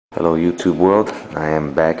Hello YouTube world, I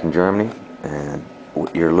am back in Germany, and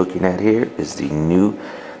what you're looking at here is the new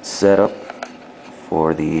setup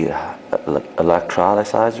for the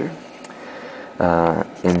electrolyzer.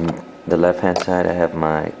 In the left hand side I have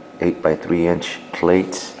my 8x3"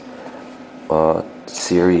 plates,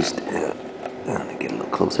 series. Let me get a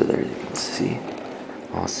little closer there, you can see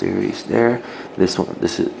all series there. This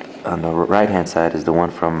is on the right hand side is the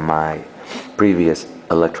one from my previous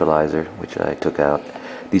electrolyzer, which I took out.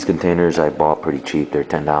 These containers I bought pretty cheap, they're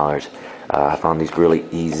 $10. I found these really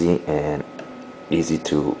easy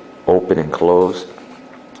to open and close,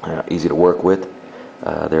 easy to work with.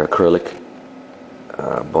 They're acrylic,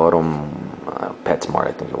 bought them PetSmart,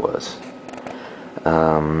 I think it was.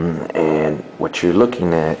 And what you're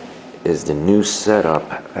looking at is the new setup.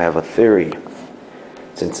 I have a theory,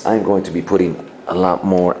 since I'm going to be putting a lot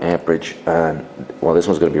more amperage on, well, this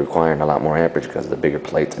one's going to be requiring a lot more amperage because of the bigger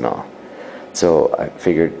plates and all. So I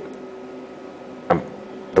figured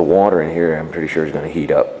the water in here, I'm pretty sure, is going to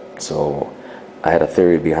heat up. So I had a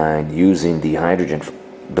theory behind using the hydrogen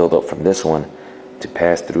buildup from this one to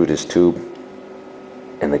pass through this tube,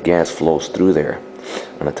 and the gas flows through there.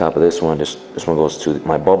 On the top of this one, this one goes to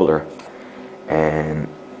my bubbler and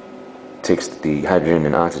takes the hydrogen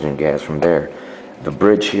and oxygen gas from there. The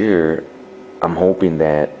bridge here, I'm hoping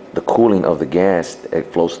that the cooling of the gas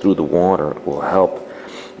that flows through the water will help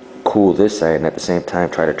cool this side, and at the same time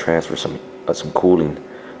try to transfer some cooling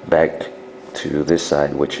back to this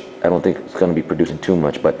side, which I don't think it's going to be producing too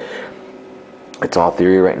much, but it's all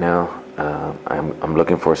theory right now. I'm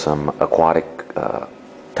looking for some aquatic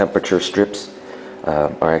temperature strips,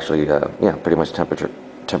 or actually yeah, pretty much temperature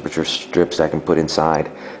strips I can put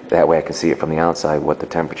inside. That way I can see it from the outside what the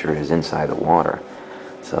temperature is inside the water.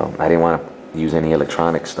 So I didn't want to use any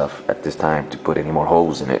electronic stuff at this time to put any more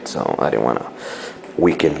holes in it, so I didn't want to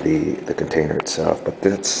weaken the container itself. But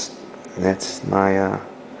that's my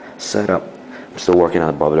setup. I'm still working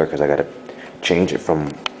on the bubbler because I got to change it from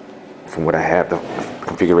what I have, the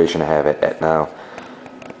configuration I have it at now.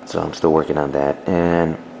 So I'm still working on that.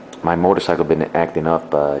 And my motorcycle been acting up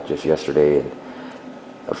just yesterday, and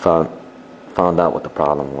I found out what the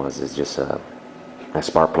problem was. It's just my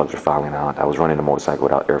spark plugs are falling out. I was running the motorcycle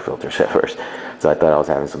without air filters at first, so I thought I was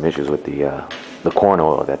having some issues with the corn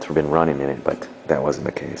oil that's been running in it, but that wasn't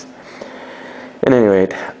the case. At any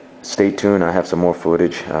rate, stay tuned. I have some more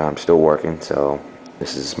footage. I'm still working, so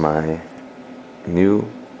this is my new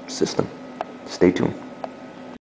system. Stay tuned.